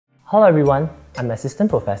Hello everyone, I'm Assistant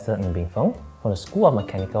Professor Feng from the School of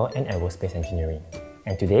Mechanical and Aerospace Engineering.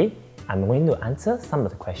 And today, I'm going to answer some of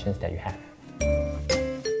the questions that you have.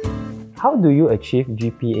 How do you achieve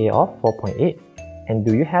GPA of 4.8? And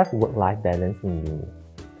do you have work-life balance in uni?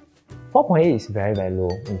 4.8 is very low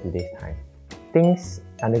in today's time. Things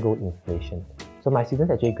undergo inflation. So my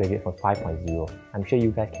students actually graduate from 5.0. I'm sure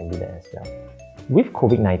you guys can do that as well. With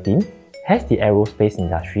COVID-19, has the aerospace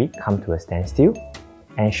industry come to a standstill?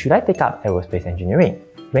 And should I take up aerospace engineering?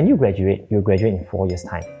 When you graduate, you'll graduate in 4 years'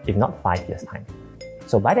 time, if not 5 years' time.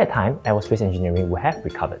 So by that time, aerospace engineering will have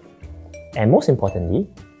recovered. And most importantly,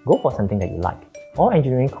 go for something that you like. All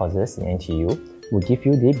engineering courses in NTU will give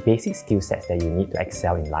you the basic skill sets that you need to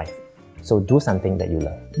excel in life. So do something that you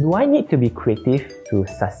love. Do I need to be creative to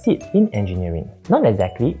succeed in engineering? Not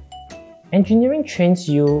exactly. Engineering trains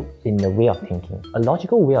you in the way of thinking, a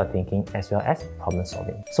logical way of thinking as well as problem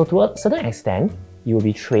solving. So to a certain extent, you will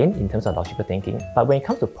be trained in terms of logical thinking, but when it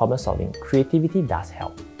comes to problem solving, creativity does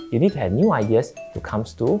help. You need to have new ideas to come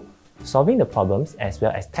to solving the problems as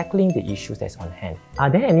well as tackling the issues that's on hand. Are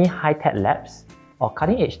there any high-tech labs or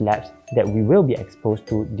cutting-edge labs that we will be exposed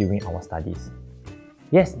to during our studies?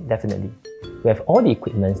 Yes, definitely. We have all the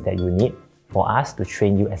equipment that you need for us to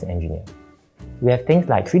train you as an engineer. We have things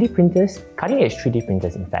like 3D printers, cutting-edge 3D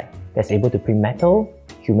printers in fact, that's able to print metal,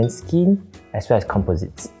 human skin, as well as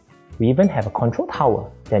composites. We even have a control tower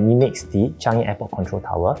that mimics the Changi Airport control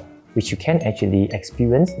tower, which you can actually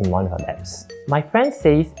experience in one of our labs. My friend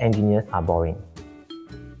says engineers are boring.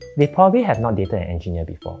 They probably have not dated an engineer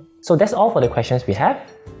before. So that's all for the questions we have.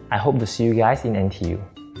 I hope to see you guys in NTU.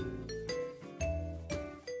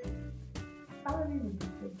 How long have you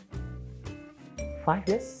been 5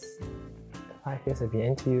 years? 5 years I've been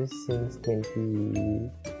in NTU since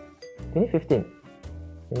 2015.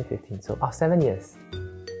 So 7 years.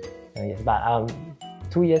 But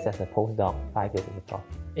 2 years as a postdoc, 5 years as a prof.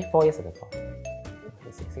 4 years as a prof.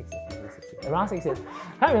 6 years. Around 6 years.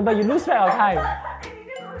 Can't remember, you lose track of time.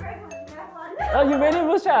 You really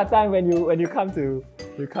lose track of time when you come to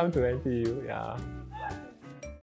NTU, yeah.